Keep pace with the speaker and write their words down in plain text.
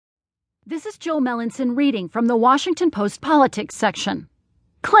This is Jill Melanson reading from the Washington Post Politics section.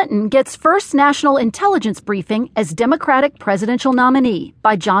 Clinton gets first national intelligence briefing as Democratic presidential nominee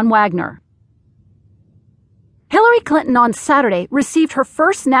by John Wagner. Hillary Clinton on Saturday received her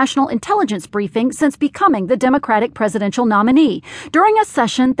first national intelligence briefing since becoming the Democratic presidential nominee during a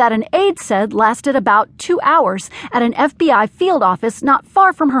session that an aide said lasted about 2 hours at an FBI field office not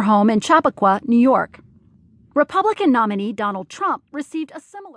far from her home in Chappaqua, New York. Republican nominee Donald Trump received a similar